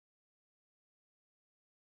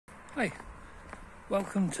Hi,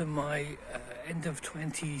 welcome to my end of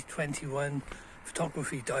 2021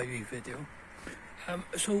 photography diary video.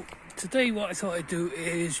 So today what I thought I'd do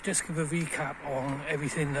is just give a recap on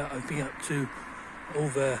everything that I've been up to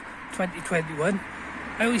over 2021.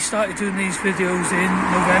 I only started doing these videos in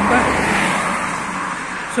November,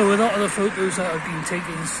 so a lot of the photos that I've been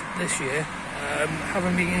taking this year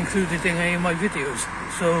haven't been included in any of my videos.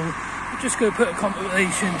 So I'm just going to put a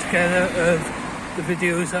compilation together of the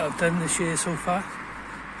videos that I've done this year so far.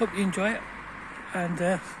 Hope you enjoy it, and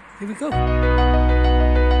here we go.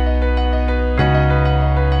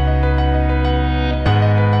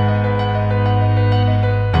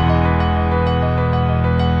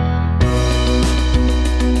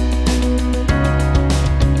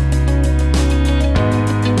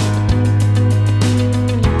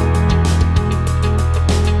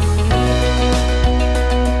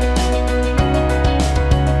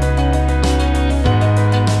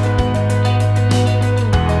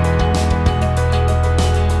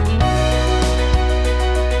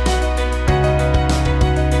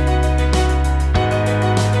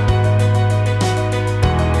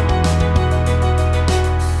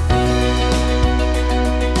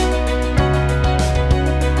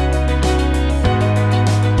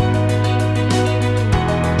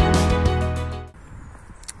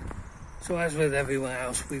 So as with everyone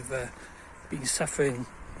else, we've been suffering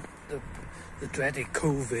the dreaded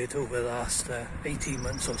COVID over the last 18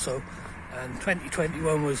 months or so, and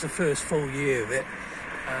 2021 was the first full year of it,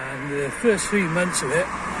 and the first 3 months of it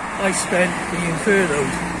I spent being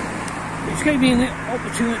furloughed, which gave me an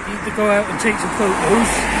opportunity to go out and take some photos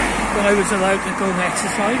when I was allowed to go and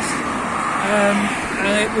exercise,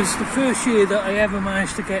 and it was the first year that I ever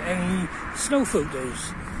managed to get any snow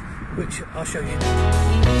photos, which I'll show you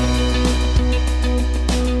now.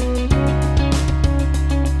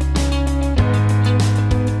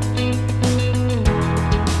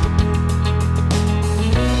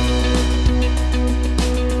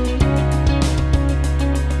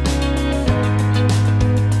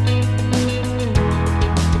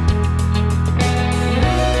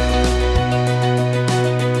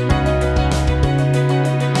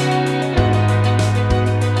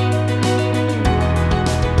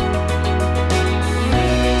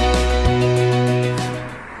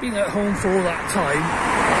 Home for all that time,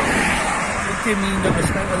 it did mean that I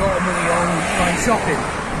spent a lot of money on online shopping.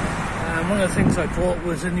 One of the things I bought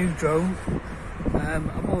was a new drone.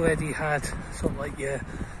 I've already had sort of like your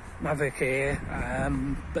Mavic Air,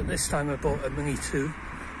 but this time I bought a Mini 2,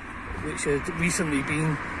 which had recently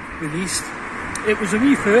been released. It was a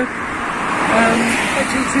refurb. It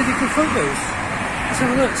takes really good photos. Let's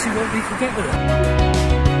have a look, see what we can get with it.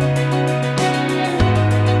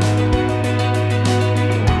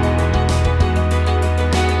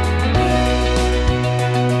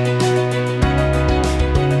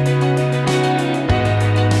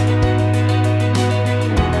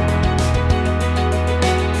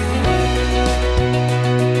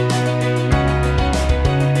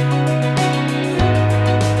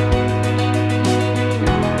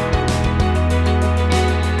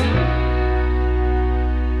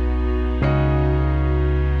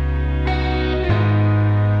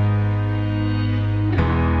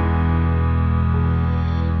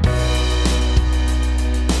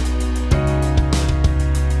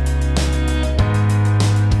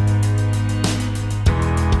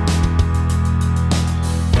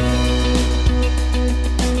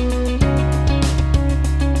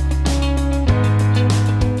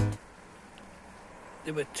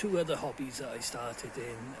 There were two other hobbies that I started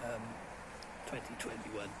in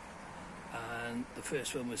 2021, and the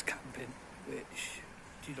first one was camping, which,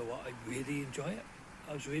 do you know what, I really enjoy it.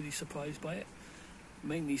 I was really surprised by it.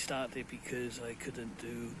 Mainly started because I couldn't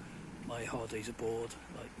do my holidays abroad,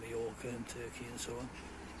 like Mallorca and Turkey and so on.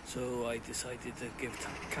 So I decided to give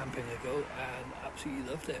camping a go and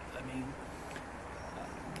absolutely loved it. I mean,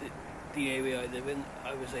 the area I live in,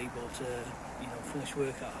 I was able to, finish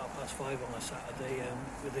work at 5:30 on a Saturday, and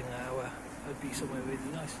within an hour I'd be somewhere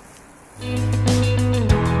really nice.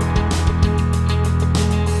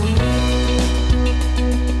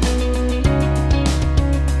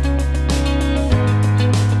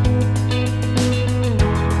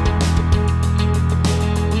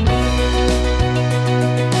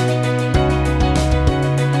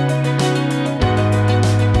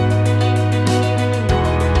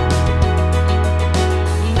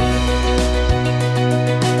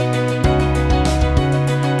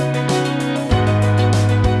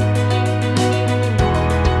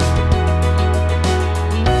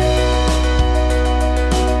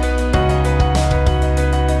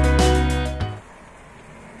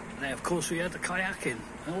 then of course we had the kayaking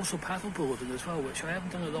and also paddleboarding as well, which I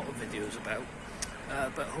haven't done a lot of videos about,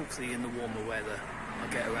 but hopefully in the warmer weather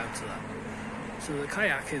I'll get around to that. So the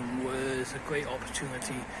kayaking was a great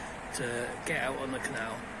opportunity to get out on the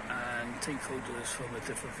canal and take photos from a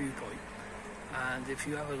different viewpoint. And if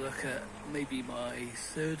you have a look at maybe my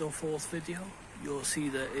third or fourth video, you'll see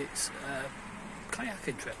that it's a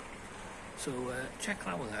kayaking trip. So check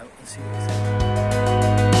that one out and see what you think.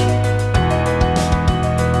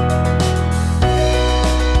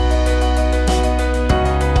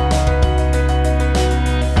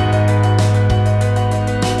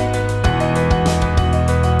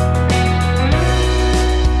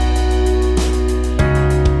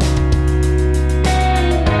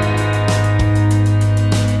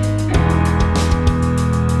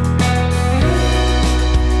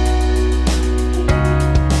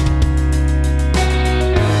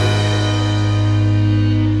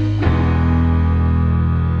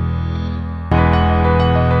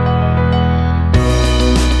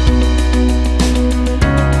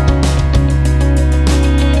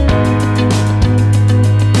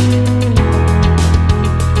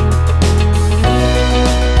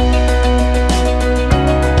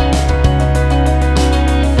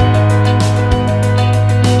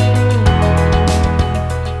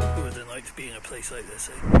 Like this,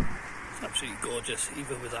 it's absolutely gorgeous,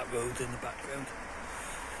 even with that road in the background.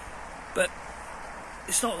 But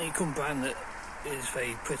it's not only Cwmbran that is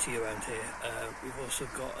very pretty around here. We've also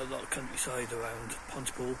got a lot of countryside around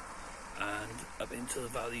Pontypool and up into the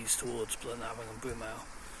valleys towards Blaenavon and Brymawr.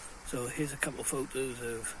 So here's a couple of photos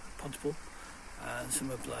of Pontypool and some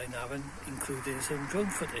of Blaenavon, including some drone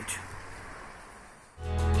footage.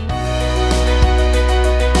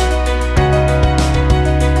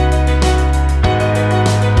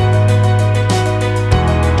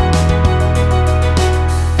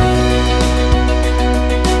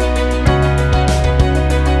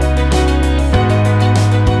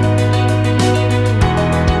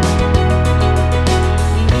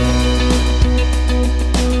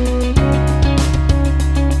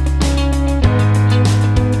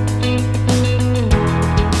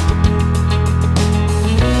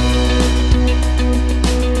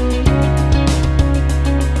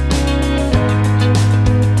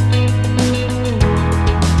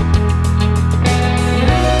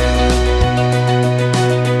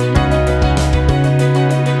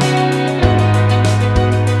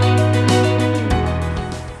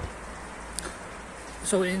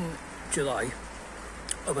 So in July,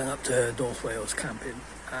 I went up to North Wales camping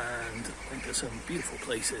and went to some beautiful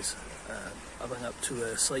places. I went up to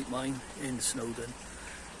a slate mine in Snowdon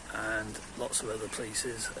and lots of other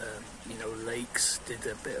places, you know, lakes, did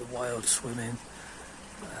a bit of wild swimming.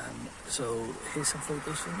 So here's some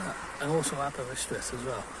photos from that. And also Aberystwyth as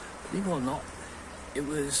well. Believe it or not, it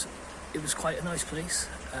was quite a nice place.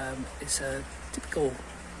 It's a typical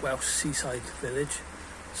Welsh seaside village.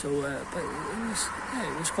 So, but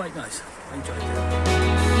it was quite nice. I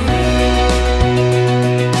enjoyed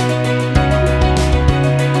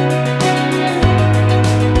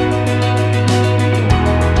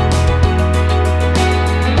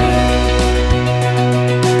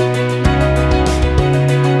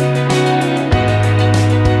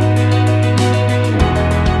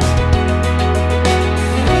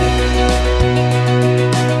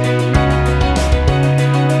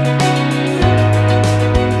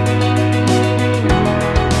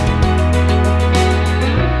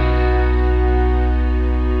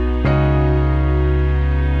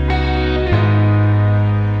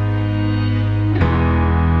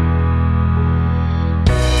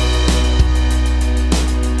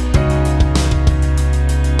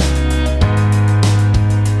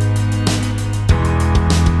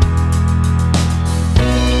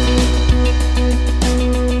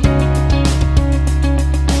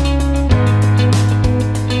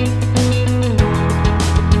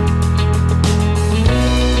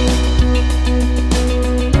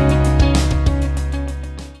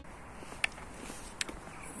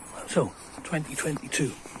So, 2022,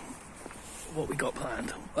 what we got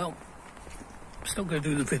planned? Well, still going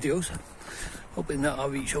to do the videos, hoping that I'll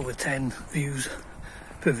reach over 10 views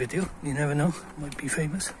per video. You never know, might be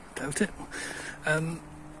famous, doubt it. And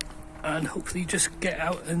hopefully just get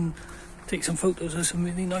out and take some photos of some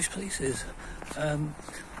really nice places.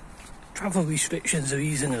 Travel restrictions are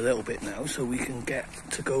easing a little bit now, so we can get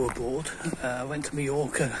to go abroad. I went to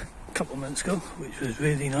Mallorca a couple of months ago, which was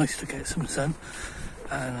really nice to get some sun.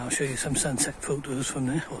 And I'll show you some sunset photos from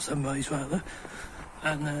there, or sunrise rather.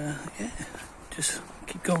 And yeah, just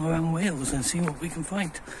keep going around Wales and see what we can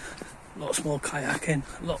find. Lots more kayaking,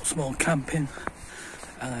 lots more camping,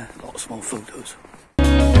 and lots more photos.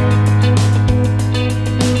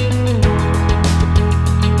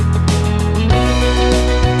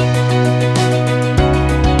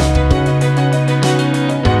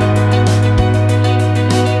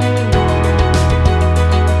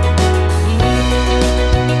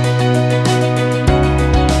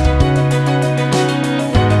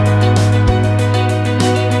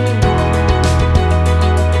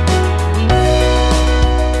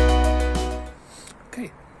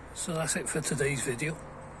 for today's video.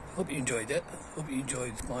 Hope you enjoyed it. Hope you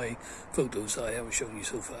enjoyed my photos that I have shown you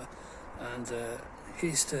so far. And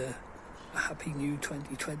here's to a happy new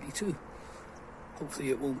 2022.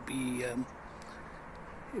 Hopefully it won't be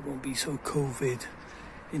so COVID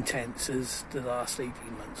intense as the last 18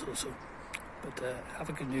 months or so. But have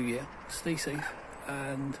a good new year. Stay safe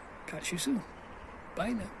and catch you soon.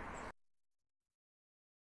 Bye now.